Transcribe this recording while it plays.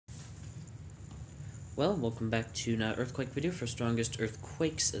Well, welcome back to another earthquake video for strongest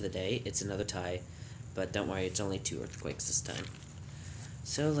earthquakes of the day. It's another tie, but don't worry, it's only 2 earthquakes this time.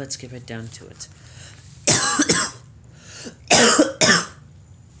 So let's get right down to it.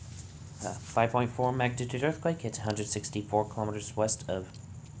 5.4 magnitude earthquake hits 164 kilometers west of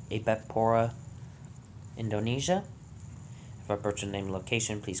Abepura, Indonesia. If I butcher the name and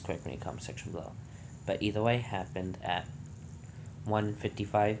location, please correct me in the comment section below. But either way, happened at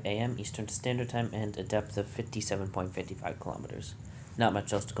 1:55 a.m. Eastern Standard Time and a depth of 57.55 kilometers. Not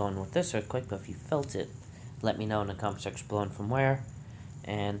much else to go on with this earthquake, but if you felt it, let me know in the comment section below and from where.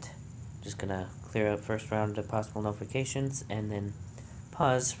 And just gonna clear out first round of possible notifications and then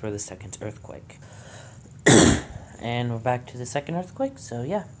pause for the second earthquake. And we're back to the second earthquake, so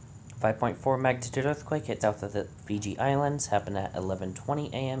yeah. 5.4 magnitude earthquake hit south of the Fiji Islands, happened at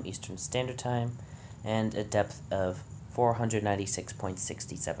 11:20 a.m. Eastern Standard Time, and a depth of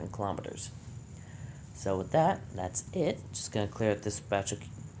 496.67 kilometers. So with that, that's it. Just gonna clear out this batch of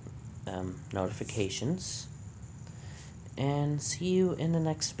notifications, and see you in the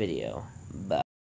next video. Bye.